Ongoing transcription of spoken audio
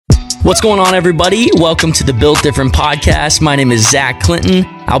What's going on, everybody? Welcome to the Built Different podcast. My name is Zach Clinton.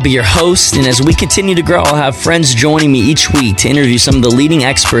 I'll be your host, and as we continue to grow, I'll have friends joining me each week to interview some of the leading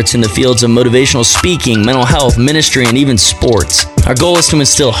experts in the fields of motivational speaking, mental health, ministry, and even sports. Our goal is to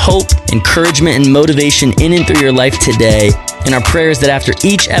instill hope, encouragement, and motivation in and through your life today. And our prayer is that after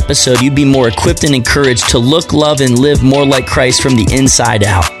each episode, you'd be more equipped and encouraged to look, love, and live more like Christ from the inside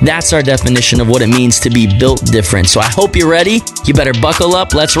out. That's our definition of what it means to be built different. So I hope you're ready. You better buckle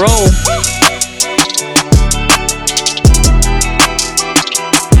up. Let's roll.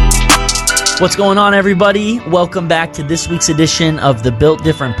 What's going on, everybody? Welcome back to this week's edition of the Built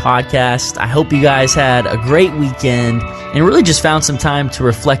Different podcast. I hope you guys had a great weekend and really just found some time to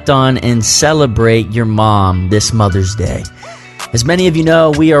reflect on and celebrate your mom this Mother's Day. As many of you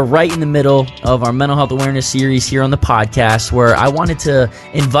know, we are right in the middle of our mental health awareness series here on the podcast, where I wanted to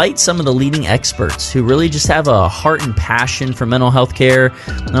invite some of the leading experts who really just have a heart and passion for mental health care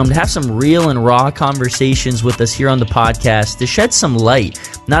to have some real and raw conversations with us here on the podcast to shed some light,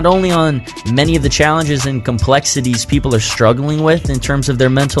 not only on many of the challenges and complexities people are struggling with in terms of their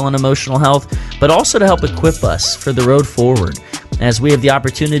mental and emotional health, but also to help equip us for the road forward, as we have the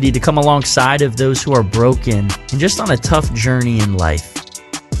opportunity to come alongside of those who are broken and just on a tough journey in life.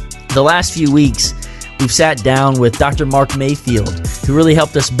 The last few weeks, we've sat down with Dr. Mark Mayfield, who really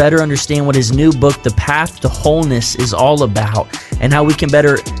helped us better understand what his new book, The Path to Wholeness, is all about, and how we can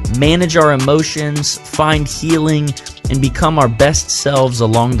better manage our emotions, find healing, and become our best selves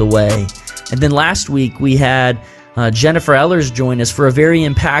along the way. And then last week, we had Jennifer Ellers join us for a very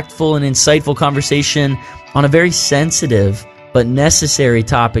impactful and insightful conversation on a very sensitive but necessary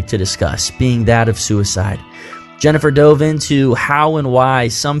topic to discuss, being that of suicide. Jennifer dove into how and why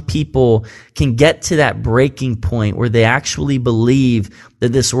some people can get to that breaking point where they actually believe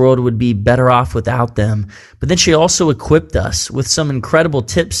that this world would be better off without them. But then she also equipped us with some incredible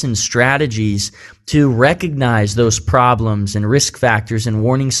tips and strategies to recognize those problems and risk factors and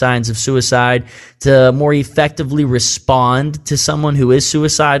warning signs of suicide, to more effectively respond to someone who is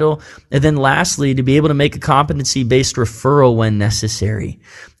suicidal, and then lastly, to be able to make a competency-based referral when necessary.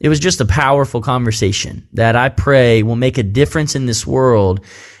 It was just a powerful conversation that I pray will make a difference in this world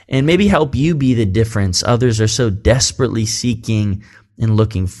and maybe help you be the difference others are so desperately seeking and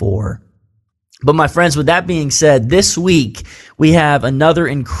looking for. But my friends, with that being said, this week we have another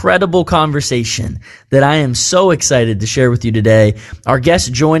incredible conversation that I am so excited to share with you today. Our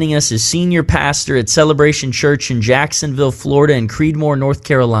guest joining us is senior pastor at Celebration Church in Jacksonville, Florida, and Creedmoor, North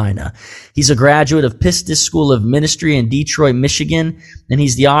Carolina. He's a graduate of Pistis School of Ministry in Detroit, Michigan, and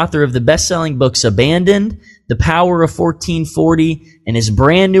he's the author of the best-selling books Abandoned, The Power of 1440, and his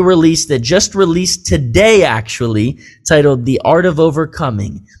brand new release that just released today, actually, titled The Art of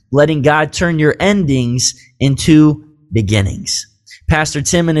Overcoming, Letting God Turn Your Endings into Beginnings. Pastor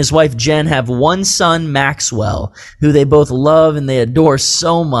Tim and his wife Jen have one son, Maxwell, who they both love and they adore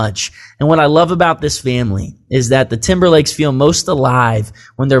so much. And what I love about this family is that the Timberlakes feel most alive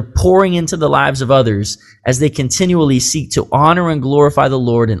when they're pouring into the lives of others as they continually seek to honor and glorify the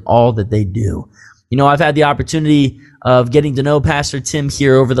Lord in all that they do. You know, I've had the opportunity of getting to know Pastor Tim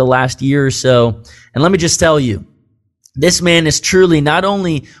here over the last year or so, and let me just tell you, this man is truly not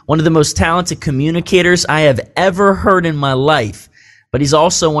only one of the most talented communicators I have ever heard in my life, but he's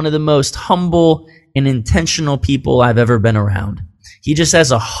also one of the most humble and intentional people I've ever been around. He just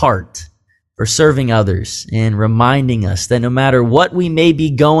has a heart for serving others and reminding us that no matter what we may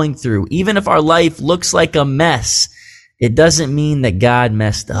be going through, even if our life looks like a mess, it doesn't mean that God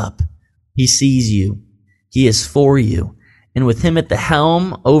messed up. He sees you. He is for you. And with him at the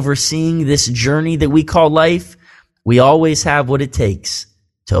helm, overseeing this journey that we call life, we always have what it takes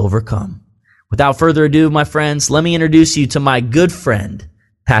to overcome. Without further ado, my friends, let me introduce you to my good friend,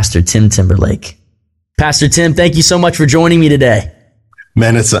 Pastor Tim Timberlake. Pastor Tim, thank you so much for joining me today.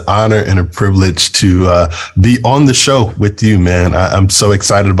 Man, it's an honor and a privilege to be on the show with you, man. I'm so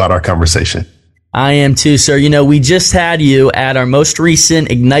excited about our conversation. I am too, sir. You know, we just had you at our most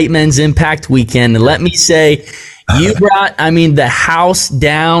recent Ignite Men's Impact Weekend. And let me say, you brought, the house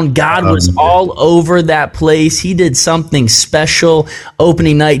down. God was all over that place. He did something special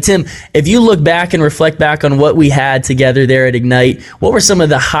opening night. Tim, if you look back and reflect back on what we had together there at Ignite, what were some of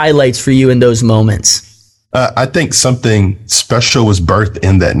the highlights for you in those moments? I think something special was birthed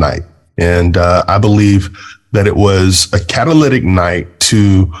in that night. And I believe that it was a catalytic night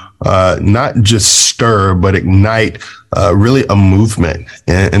to not just stir, but ignite really a movement.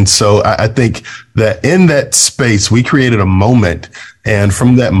 And so I think that in that space, we created a moment. And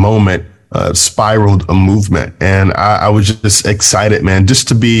from that moment, spiraled a movement. And I was just excited, man, just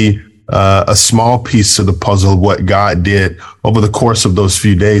to be a small piece of the puzzle of what God did over the course of those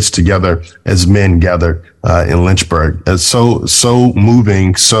few days together as men gathered in Lynchburg. It's so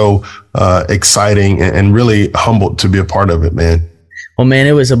moving, so exciting, and really humbled to be a part of it, man. Well, man,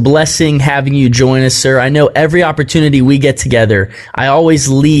 it was a blessing having you join us, sir. I know every opportunity we get together, I always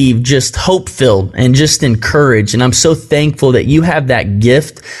leave just hope-filled and just encouraged. And I'm so thankful that you have that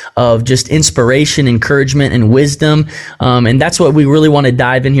gift of just inspiration, encouragement, and wisdom. And that's what we really want to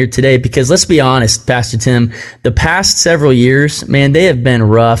dive in here today, because let's be honest, Pastor Tim, the past several years, man, they have been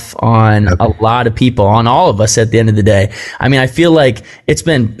rough on a lot of people, on all of us at the end of the day. I mean, I feel like it's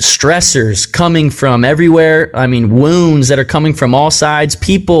been stressors coming from everywhere. I mean, wounds that are coming from all sides.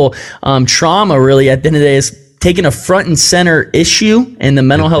 People, trauma really at the end of the day is taking a front and center issue in the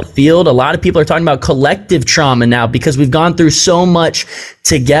mental health field. A lot of people are talking about collective trauma now because we've gone through so much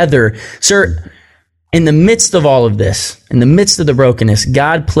together. Sir, in the midst of all of this, in the midst of the brokenness,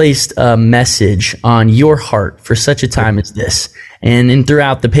 God placed a message on your heart for such a time as this. And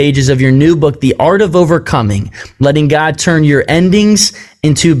throughout the pages of your new book, The Art of Overcoming, letting God turn your endings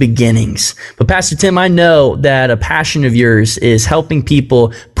into beginnings. But Pastor Tim, I know that a passion of yours is helping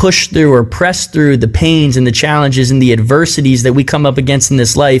people push through or press through the pains and the challenges and the adversities that we come up against in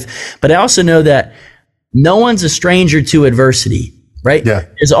this life. But I also know that no one's a stranger to adversity. Right? Yeah.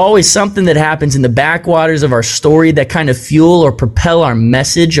 There's always something that happens in the backwaters of our story that kind of fuel or propel our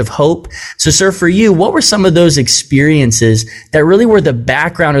message of hope. So, sir, for you, what were some of those experiences that really were the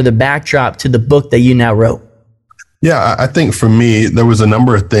background or the backdrop to the book that you now wrote? Yeah, I think for me, there was a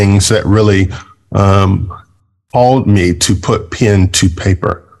number of things that really called me to put pen to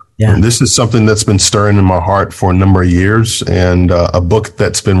paper. Yeah. And this is something that's been stirring in my heart for a number of years, and a book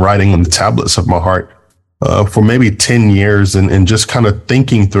that's been writing on the tablets of my heart for maybe 10 years, and just kind of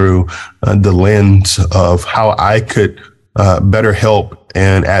thinking through the lens of how I could better help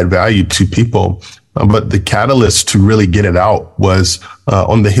and add value to people. But the catalyst to really get it out was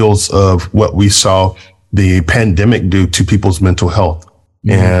on the heels of what we saw the pandemic do to people's mental health.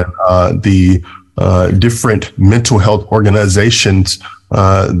 Mm-hmm. And the different mental health organizations,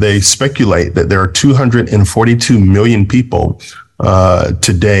 they speculate that there are 242 million people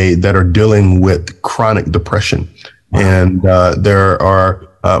today that are dealing with chronic depression. Wow. And there are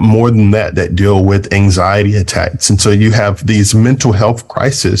more than that deal with anxiety attacks. And so you have these mental health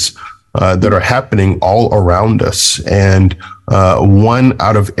crises that are happening all around us. And 1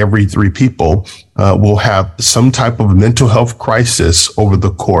 out of every 3 people will have some type of mental health crisis over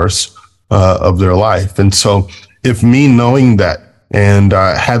the course of their life. And so if me knowing that and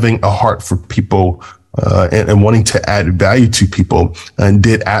having a heart for people and wanting to add value to people and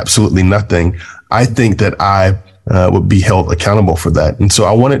did absolutely nothing, I think that I would be held accountable for that. And so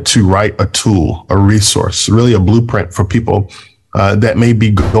I wanted to write a tool, a resource, really a blueprint for people that may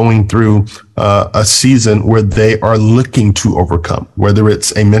be going through a season where they are looking to overcome, whether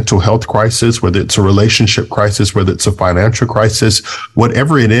it's a mental health crisis, whether it's a relationship crisis, whether it's a financial crisis,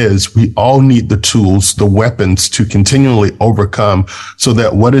 whatever it is, we all need the tools, the weapons to continually overcome so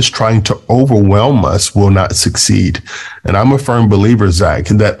that what is trying to overwhelm us will not succeed. And I'm a firm believer, Zach,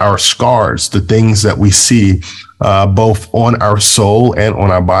 that our scars, the things that we see both on our soul and on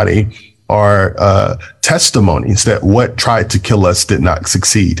our body, are testimonies that what tried to kill us did not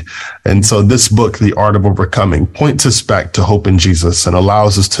succeed. And so this book, The Art of Overcoming, points us back to hope in Jesus and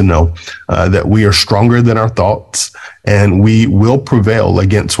allows us to know that we are stronger than our thoughts, and we will prevail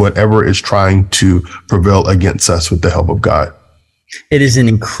against whatever is trying to prevail against us with the help of God. It is an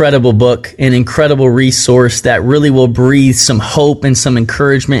incredible book, an incredible resource that really will breathe some hope and some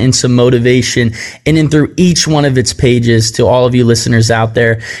encouragement and some motivation in and through each one of its pages to all of you listeners out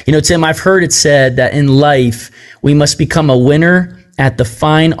there. You know, Tim, I've heard it said that in life, we must become a winner at the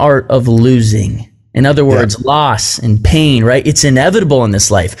fine art of losing. In other words, loss and pain, right? It's inevitable in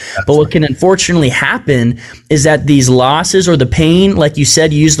this life. But what can unfortunately happen is that these losses or the pain, like you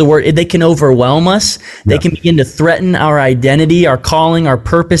said, you use the word, they can overwhelm us. They can begin to threaten our identity, our calling, our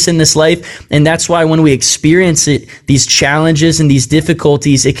purpose in this life. And that's why when we experience it, these challenges and these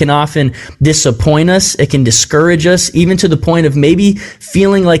difficulties, it can often disappoint us. It can discourage us, even to the point of maybe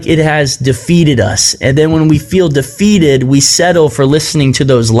feeling like it has defeated us. And then when we feel defeated, we settle for listening to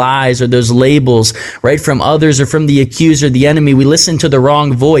those lies or those labels, right, from others or from the accuser, the enemy. We listen to the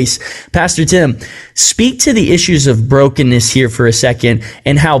wrong voice. Pastor Tim, speak to the issues of brokenness here for a second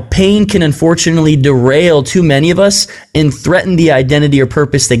and how pain can unfortunately derail too many of us and threaten the identity or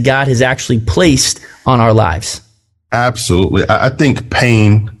purpose that God has actually placed on our lives. Absolutely. I think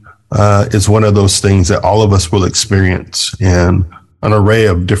pain is one of those things that all of us will experience in an array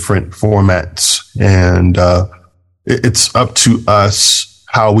of different formats. And it's up to us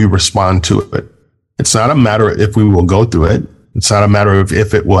how we respond to it. It's not a matter of if we will go through it. It's not a matter of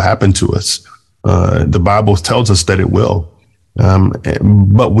if it will happen to us. The Bible tells us that it will.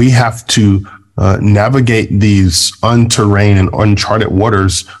 But we have to navigate these unterrain and uncharted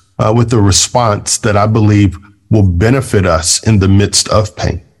waters with a response that I believe will benefit us in the midst of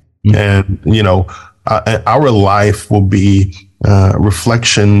pain. And, our life will be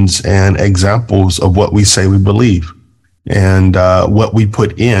reflections and examples of what we say we believe. And what we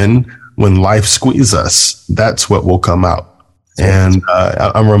put in when life squeezes us, that's what will come out. And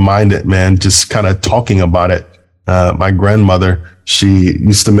I'm reminded, man, just kind of talking about it. My grandmother, she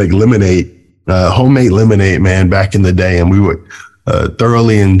used to make lemonade, homemade lemonade, man, back in the day. And we would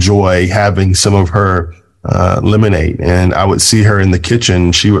thoroughly enjoy having some of her lemonade. And I would see her in the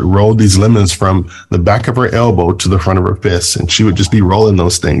kitchen. She would roll these lemons from the back of her elbow to the front of her fist. And she would just be rolling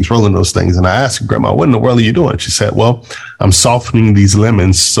those things. And I asked Grandma, what in the world are you doing? She said, well, I'm softening these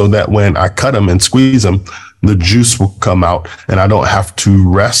lemons so that when I cut them and squeeze them, the juice will come out and I don't have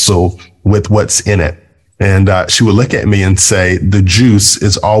to wrestle with what's in it. And she would look at me and say, the juice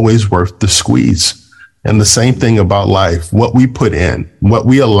is always worth the squeeze. And the same thing about life, what we put in, what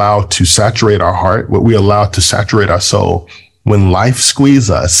we allow to saturate our heart, what we allow to saturate our soul, when life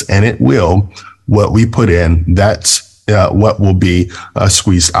squeezes us, and it will, what we put in, that's what will be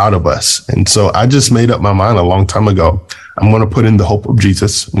squeezed out of us. And so I just made up my mind a long time ago. I'm going to put in the hope of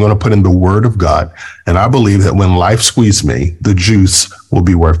Jesus. I'm going to put in the word of God. And I believe that when life squeezes me, the juice will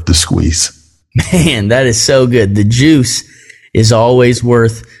be worth the squeeze. Man, that is so good. The juice is always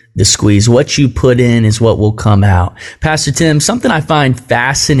worth the squeeze. What you put in is what will come out. Pastor Tim, something I find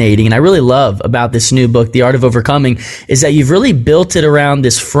fascinating and I really love about this new book, The Art of Overcoming, is that you've really built it around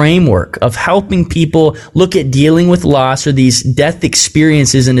this framework of helping people look at dealing with loss or these death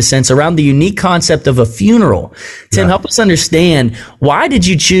experiences, in a sense, around the unique concept of a funeral. Tim, help us understand, why did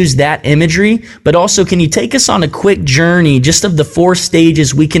you choose that imagery? But also, can you take us on a quick journey just of the 4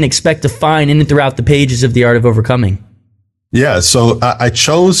 stages we can expect to find in and throughout the pages of The Art of Overcoming? Yeah, so I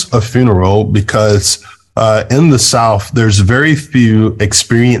chose a funeral because in the South, there's very few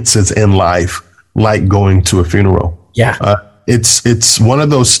experiences in life like going to a funeral. Yeah. It's one of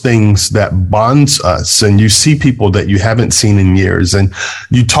those things that bonds us, and you see people that you haven't seen in years, and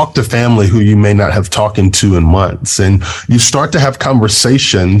you talk to family who you may not have talked to in months, and you start to have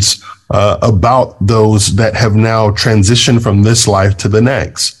conversations about those that have now transitioned from this life to the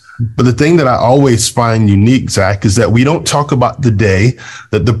next. But the thing that I always find unique, Zach, is that we don't talk about the day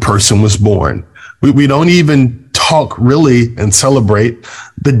that the person was born. We don't even talk really and celebrate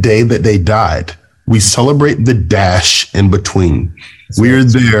the day that they died. We celebrate the dash in between. We're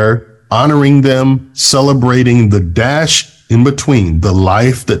there honoring them, celebrating the dash in between, the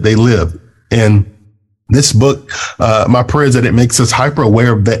life that they lived. And this book, my prayer is that it makes us hyper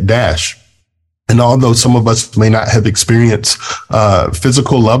aware of that dash. And although some of us may not have experienced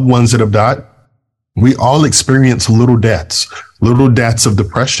physical loved ones that have died, we all experience little deaths of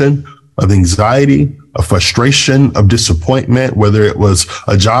depression, of anxiety, of frustration, of disappointment, whether it was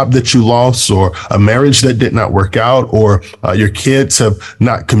a job that you lost or a marriage that did not work out, or your kids have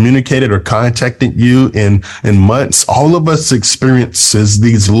not communicated or contacted you in months. All of us experiences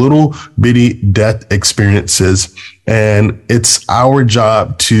these little bitty death experiences. And it's our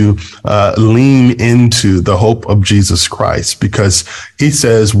job to lean into the hope of Jesus Christ, because he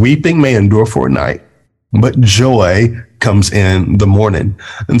says, weeping may endure for a night, but joy comes in the morning.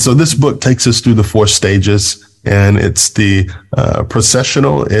 And so this book takes us through the 4 stages, and it's the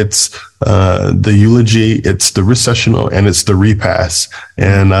processional, it's the eulogy, it's the recessional, and it's the repast.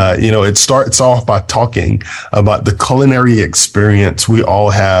 And, it starts off by talking about the culinary experience we all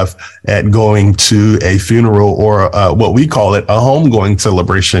have at going to a funeral, or what we call it, a homegoing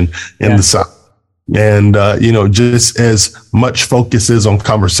celebration in the South. And, just as much focus is on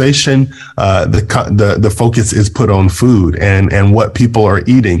conversation, the focus is put on food and what people are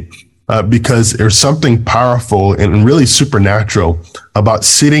eating, because there's something powerful and really supernatural about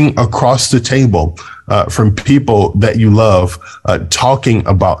sitting across the table from people that you love, talking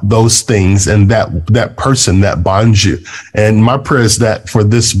about those things and that person that bonds you. And my prayer is that for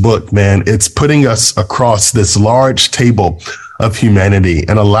this book, man, it's putting us across this large table of humanity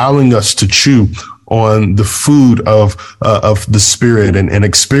and allowing us to chew on the food of the spirit and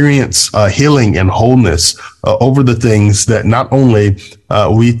experience healing and wholeness over the things that not only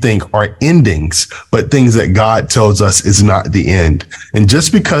we think are endings, but things that God tells us is not the end. And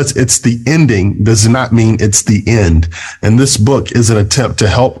just because it's the ending does not mean it's the end. And this book is an attempt to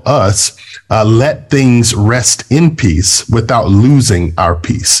help us let things rest in peace without losing our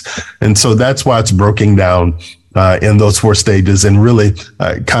peace. And so that's why it's broken down in those 4 stages, and really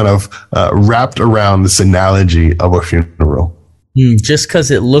kind of wrapped around this analogy of a funeral. Just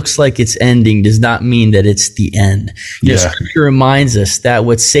because it looks like it's ending does not mean that it's the end. Scripture reminds us that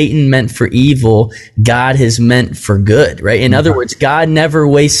what Satan meant for evil, God has meant for good, right? In other words, God never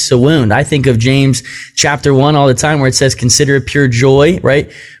wastes a wound. I think of James chapter 1 all the time, where it says, consider it pure joy, right?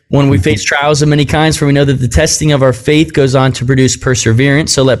 When we face trials of many kinds, for we know that the testing of our faith goes on to produce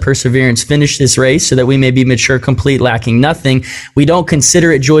perseverance. So let perseverance finish this race so that we may be mature, complete, lacking nothing. We don't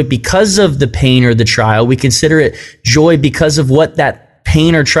consider it joy because of the pain or the trial. We consider it joy because of what that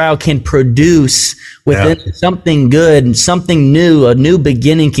pain or trial can produce within something good and something new. A new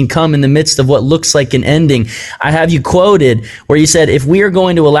beginning can come in the midst of what looks like an ending. I have you quoted where you said, if we are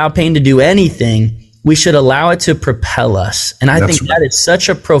going to allow pain to do anything, we should allow it to propel us. And I think that is such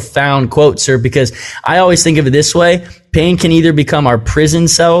a profound quote, sir, because I always think of it this way. Pain can either become our prison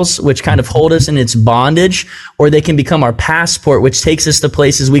cells, which kind of hold us in its bondage, or they can become our passport, which takes us to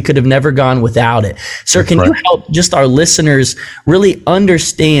places we could have never gone without it. Sir, can you help just our listeners really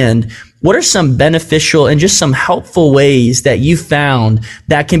understand what are some beneficial and just some helpful ways that you found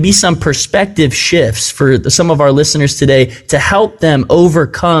that can be some perspective shifts for some of our listeners today to help them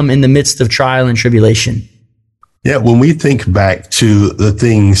overcome in the midst of trial and tribulation? Yeah, when we think back to the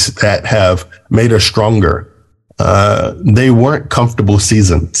things that have made us stronger, they weren't comfortable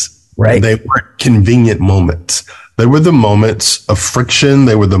seasons. Right. They weren't convenient moments. They were the moments of friction.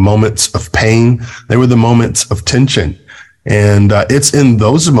 They were the moments of pain. They were the moments of tension. And it's in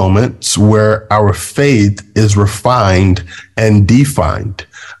those moments where our faith is refined and defined.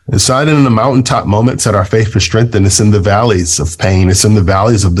 It's not in the mountaintop moments that our faith is strengthened. It's in the valleys of pain. It's in the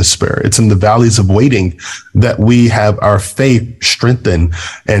valleys of despair. It's in the valleys of waiting that we have our faith strengthened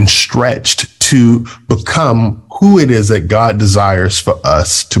and stretched to become who it is that God desires for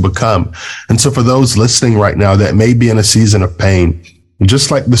us to become. And so for those listening right now that may be in a season of pain,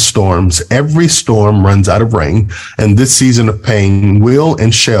 just like the storms, every storm runs out of rain, and this season of pain will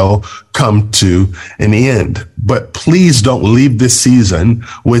and shall come to an end. But please don't leave this season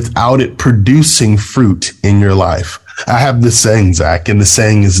without it producing fruit in your life. I have this saying, Zach, and the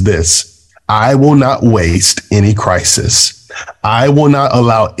saying is this: I will not waste any crisis. I will not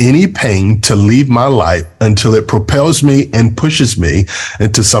allow any pain to leave my life until it propels me and pushes me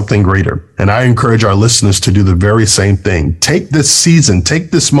into something greater. And I encourage our listeners to do the very same thing. Take this season,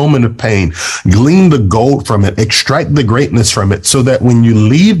 take this moment of pain, glean the gold from it, extract the greatness from it, so that when you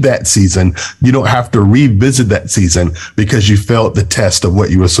leave that season, you don't have to revisit that season because you failed the test of what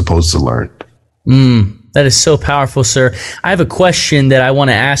you were supposed to learn. That is so powerful, sir. I have a question that I want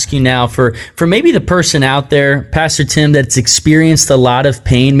to ask you now for maybe the person out there, Pastor Tim, that's experienced a lot of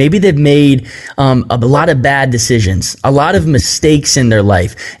pain. Maybe they've made a lot of bad decisions, a lot of mistakes in their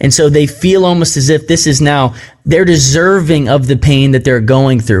life. And so they feel almost as if this is now, they're deserving of the pain that they're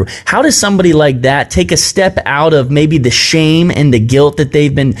going through. How does somebody like that take a step out of maybe the shame and the guilt that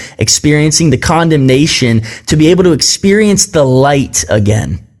they've been experiencing, the condemnation, to be able to experience the light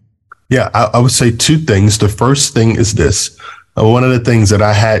again? Yeah, I would say 2 things. The first thing is this. One of the things that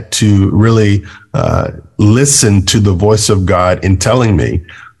I had to really listen to the voice of God in telling me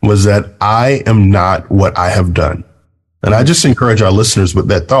was that I am not what I have done. And I just encourage our listeners with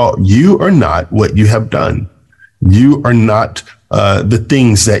that thought. You are not what you have done. You are not the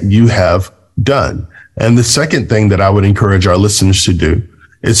things that you have done. And the second thing that I would encourage our listeners to do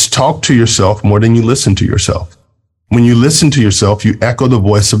is talk to yourself more than you listen to yourself. When you listen to yourself, you echo the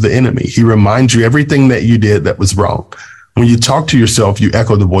voice of the enemy. He reminds you everything that you did that was wrong. When you talk to yourself, you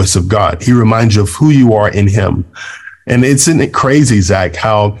echo the voice of God. He reminds you of who you are in him. And isn't it crazy, Zach,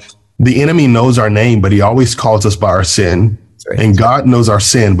 how the enemy knows our name, but he always calls us by our sin. Right. And God knows our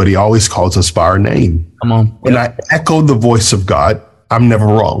sin, but he always calls us by our name. Come on. When I echo the voice of God, I'm never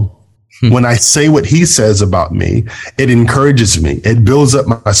wrong. When I say what he says about me, it encourages me. It builds up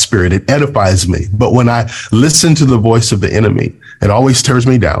my spirit. It edifies me. But when I listen to the voice of the enemy, it always tears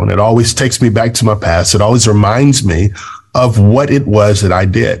me down. It always takes me back to my past. It always reminds me of what it was that I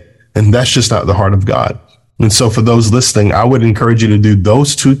did. And that's just not the heart of God. And so for those listening, I would encourage you to do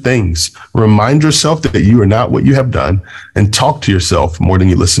those 2 things. Remind yourself that you are not what you have done, and talk to yourself more than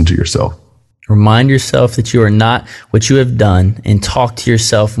you listen to yourself. Remind yourself that you are not what you have done, and talk to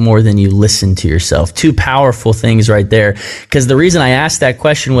yourself more than you listen to yourself. 2 powerful things right there. Because the reason I asked that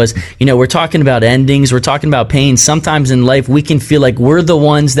question was, we're talking about endings. We're talking about pain. Sometimes in life, we can feel like we're the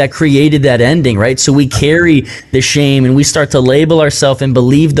ones that created that ending, right? So we carry the shame and we start to label ourselves and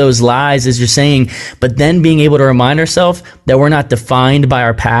believe those lies, as you're saying. But then being able to remind ourselves that we're not defined by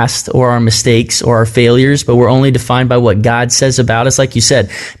our past or our mistakes or our failures, but we're only defined by what God says about us. Like you said,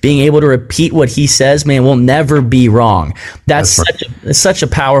 being able to repeat what he says, man, we'll never be wrong. That's right. Such a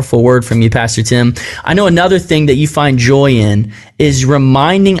powerful word from you, Pastor Tim. I know another thing that you find joy in is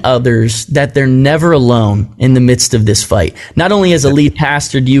reminding others that they're never alone in the midst of this fight. Not only as a lead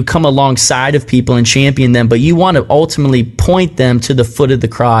pastor do you come alongside of people and champion them, but you want to ultimately point them to the foot of the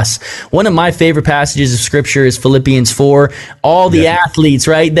cross. One of my favorite passages of scripture is Philippians 4. All the athletes,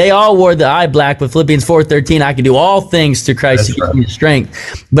 right? They all wore the eye black, but Philippians 4:13, I can do all things through Christ who gives me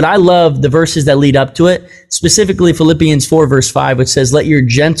strength. But I love the verses that lead up to it, specifically Philippians 4 verse 5, which says, let your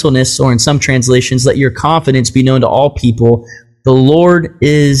gentleness, or in some translations, let your confidence be known to all people. The Lord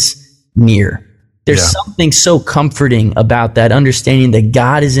is near. There's something so comforting about that, understanding that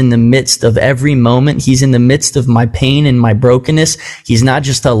God is in the midst of every moment. He's in the midst of my pain and my brokenness. He's not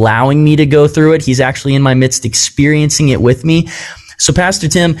just allowing me to go through it. He's actually in my midst, experiencing it with me. So, Pastor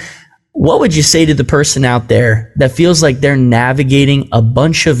Tim, what would you say to the person out there that feels like they're navigating a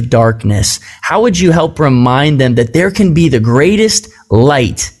bunch of darkness? How would you help remind them that there can be the greatest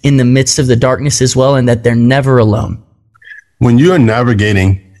light in the midst of the darkness as well, and that they're never alone? When you are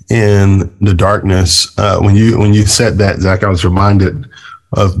navigating in the darkness, when you said that, Zach, I was reminded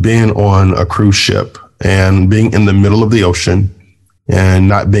of being on a cruise ship and being in the middle of the ocean and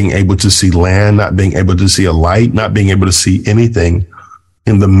not being able to see land, not being able to see a light, not being able to see anything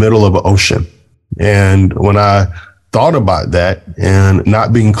in the middle of an ocean. And when I thought about that and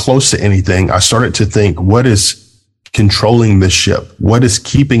not being close to anything, I started to think, what is controlling this ship? What is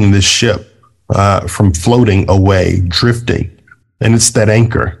keeping this ship from floating away, drifting? And it's that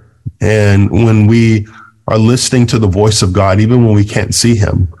anchor. And when we are listening to the voice of God, even when we can't see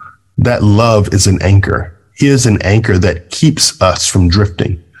him, that love is an anchor. He is an anchor that keeps us from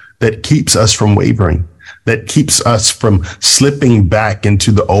drifting, that keeps us from wavering, that keeps us from slipping back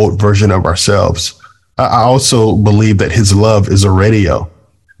into the old version of ourselves. I also believe that his love is a radio.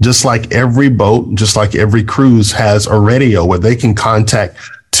 Just like every boat, just like every cruise has a radio where they can contact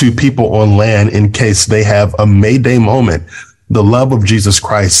to people on land in case they have a mayday moment. The love of Jesus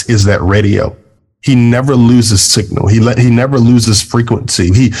Christ is that radio. He never loses signal. He never loses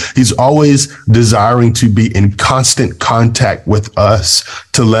frequency. He's always desiring to be in constant contact with us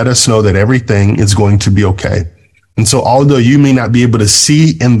to let us know that everything is going to be okay. And so although you may not be able to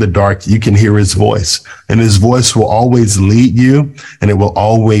see in the dark, you can hear his voice, and his voice will always lead you and it will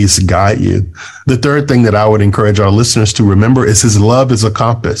always guide you. The third thing that I would encourage our listeners to remember is his love is a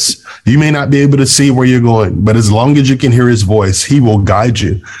compass. You may not be able to see where you're going, but as long as you can hear his voice, he will guide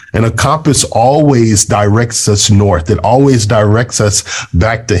you. And a compass always directs us north. It always directs us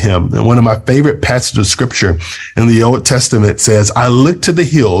back to him. And one of my favorite passages of scripture in the Old Testament says, I look to the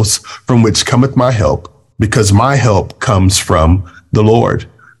hills from which cometh my help, because my help comes from the Lord.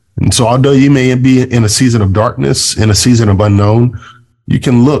 And so although you may be in a season of darkness, in a season of unknown, you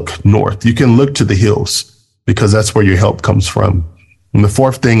can look north. You can look to the hills because that's where your help comes from. And the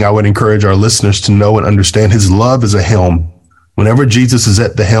fourth thing I would encourage our listeners to know and understand, his love is a helm. Whenever Jesus is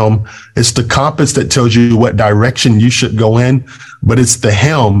at the helm, it's the compass that tells you what direction you should go in, but it's the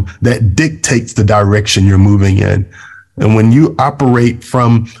helm that dictates the direction you're moving in. And when you operate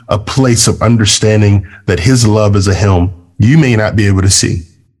from a place of understanding that his love is a helm, you may not be able to see,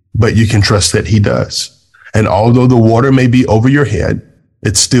 but you can trust that he does. And although the water may be over your head,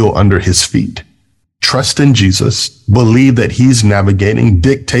 it's still under his feet. Trust in Jesus, believe that he's navigating,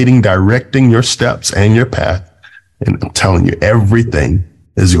 dictating, directing your steps and your path. And I'm telling you, everything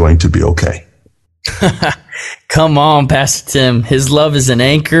is going to be okay. Come on, Pastor Tim. His love is an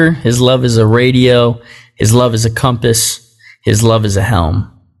anchor. His love is a radio. His love is a compass. His love is a helm.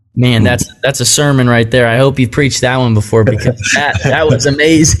 Man, that's a sermon right there. I hope you've preached that one before, because that was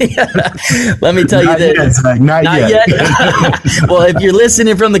amazing. Let me tell you this. Not yet. Well, if you're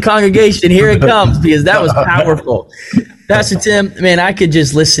listening from the congregation, here it comes, because that was powerful. Pastor Tim, man, I could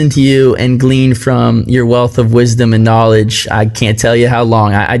just listen to you and glean from your wealth of wisdom and knowledge. I can't tell you how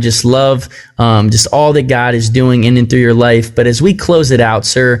long. I just love just all that God is doing in and through your life. But as we close it out,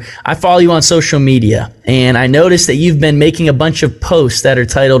 sir, I follow you on social media, and I noticed that you've been making a bunch of posts that are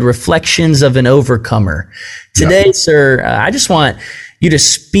titled Reflections of an Overcomer. Today, sir, I just want you to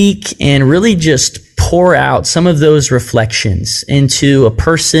speak and really just pour out some of those reflections into a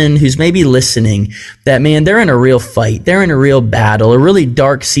person who's maybe listening, that, man, they're in a real fight. They're in a real battle, a really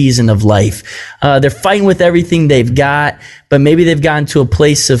dark season of life. They're fighting with everything they've got, but maybe they've gotten to a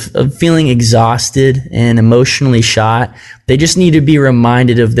place of feeling exhausted and emotionally shot. They just need to be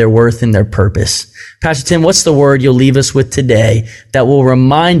reminded of their worth and their purpose. Pastor Tim, what's the word you'll leave us with today that will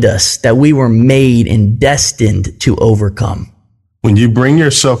remind us that we were made and destined to overcome? When you bring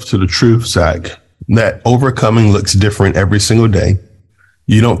yourself to the truth, Zach, that overcoming looks different every single day,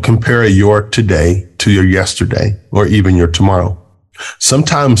 You don't compare your today to your yesterday or even your tomorrow.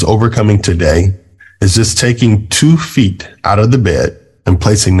 Sometimes overcoming today is just taking 2 feet out of the bed and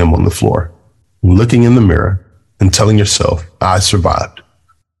placing them on the floor, looking in the mirror and telling yourself, I survived.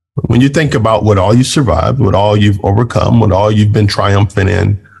 When you think about what all you survived, what all you've overcome, what all you've been triumphant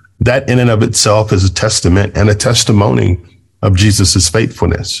in, that in and of itself is a testament and a testimony of Jesus's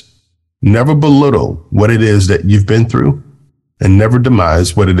faithfulness. Never belittle what it is that you've been through and never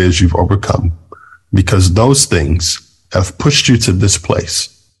demise what it is you've overcome, because those things have pushed you to this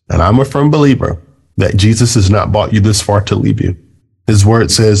place. And I'm a firm believer that Jesus has not brought you this far to leave you. His word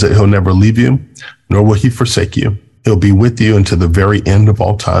says that he'll never leave you, nor will he forsake you. He'll be with you until the very end of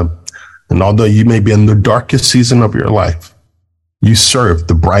all time. And although you may be in the darkest season of your life, you serve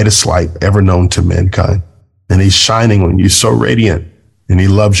the brightest light ever known to mankind. And he's shining on you so radiant, and he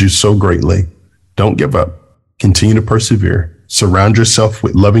loves you so greatly. Don't give up. Continue to persevere. Surround yourself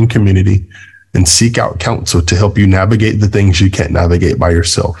with loving community and seek out counsel to help you navigate the things you can't navigate by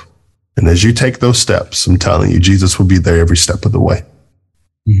yourself. And as you take those steps, I'm telling you, Jesus will be there every step of the way.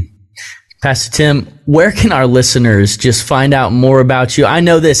 Pastor Tim, where can our listeners just find out more about you? I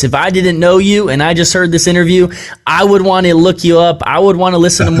know this, if I didn't know you and I just heard this interview, I would want to look you up. I would want to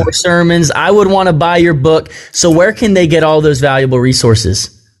listen to more sermons. I would want to buy your book. So where can they get all those valuable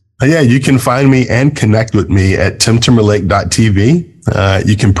resources? Yeah, you can find me and connect with me at timtimberlake.tv.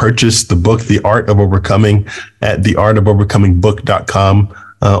 You can purchase the book, The Art of Overcoming, at theartofovercomingbook.com.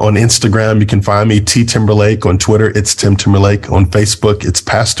 On Instagram, you can find me, T Timberlake. On Twitter, it's Tim Timberlake. On Facebook, it's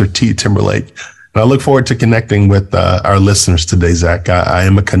Pastor T Timberlake. And I look forward to connecting with our listeners today, Zach. I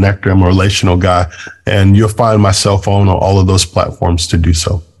am a connector. I'm a relational guy, and you'll find my cell phone on all of those platforms to do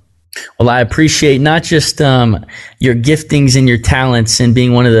so. Well, I appreciate not just your giftings and your talents and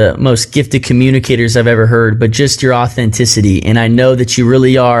being one of the most gifted communicators I've ever heard, but just your authenticity. And I know that you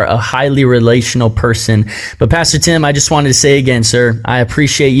really are a highly relational person. But Pastor Tim, I just wanted to say again, sir, I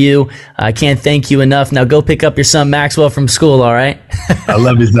appreciate you. I can't thank you enough. Now go pick up your son Maxwell from school, all right? I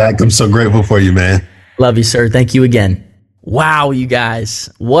love you, Zach. I'm so grateful for you, man. Love you, sir. Thank you again. Wow, you guys,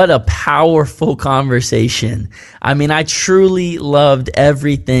 what a powerful conversation. I mean, I truly loved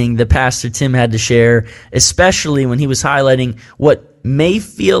everything that Pastor Tim had to share, especially when he was highlighting what may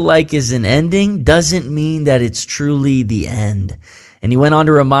feel like is an ending doesn't mean that it's truly the end. And he went on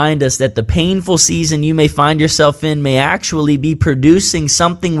to remind us that the painful season you may find yourself in may actually be producing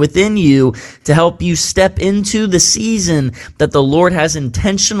something within you to help you step into the season that the Lord has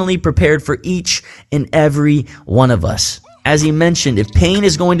intentionally prepared for each and every one of us. As he mentioned, if pain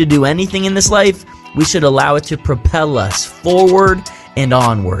is going to do anything in this life, we should allow it to propel us forward and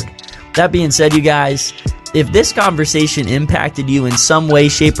onward. That being said, you guys, if this conversation impacted you in some way,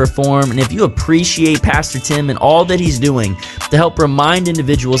 shape, or form, and if you appreciate Pastor Tim and all that he's doing to help remind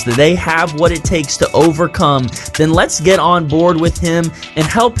individuals that they have what it takes to overcome, then let's get on board with him and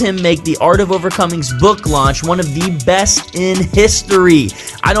help him make The Art of Overcoming's book launch one of the best in history.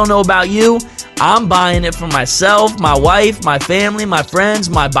 I don't know about you, I'm buying it for myself, my wife, my family, my friends,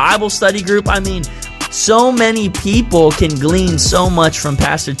 my Bible study group. I mean, so many people can glean so much from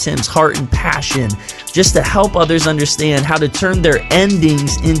Pastor Tim's heart and passion just to help others understand how to turn their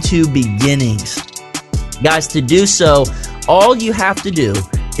endings into beginnings. Guys, to do so, all you have to do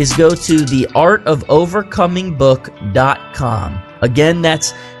is go to theartofovercomingbook.com. Again,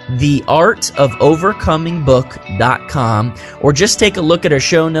 that's theartofovercomingbook.com, or just take a look at our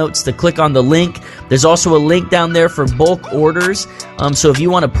show notes to click on the link. There's also a link down there for bulk orders. So if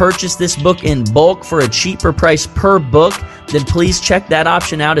you want to purchase this book in bulk for a cheaper price per book, then please check that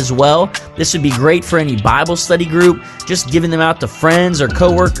option out as well. This would be great for any Bible study group, just giving them out to friends or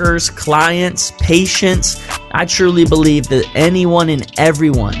coworkers, clients, patients. I truly believe that anyone and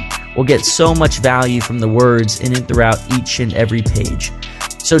everyone will get so much value from the words in and throughout each and every page.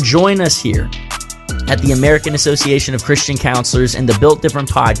 So join us here at the American Association of Christian Counselors and the Built Different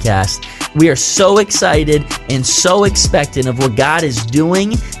podcast. We are so excited and so expectant of what God is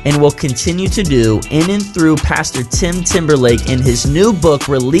doing and will continue to do in and through Pastor Tim Timberlake in his new book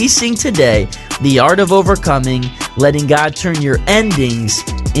releasing today, The Art of Overcoming, letting God turn your endings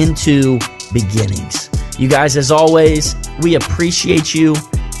into beginnings. You guys, as always, we appreciate you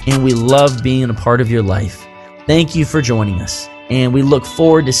and we love being a part of your life. Thank you for joining us. And we look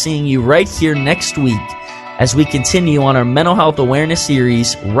forward to seeing you right here next week as we continue on our mental health awareness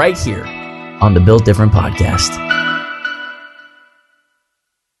series right here on the Built Different podcast.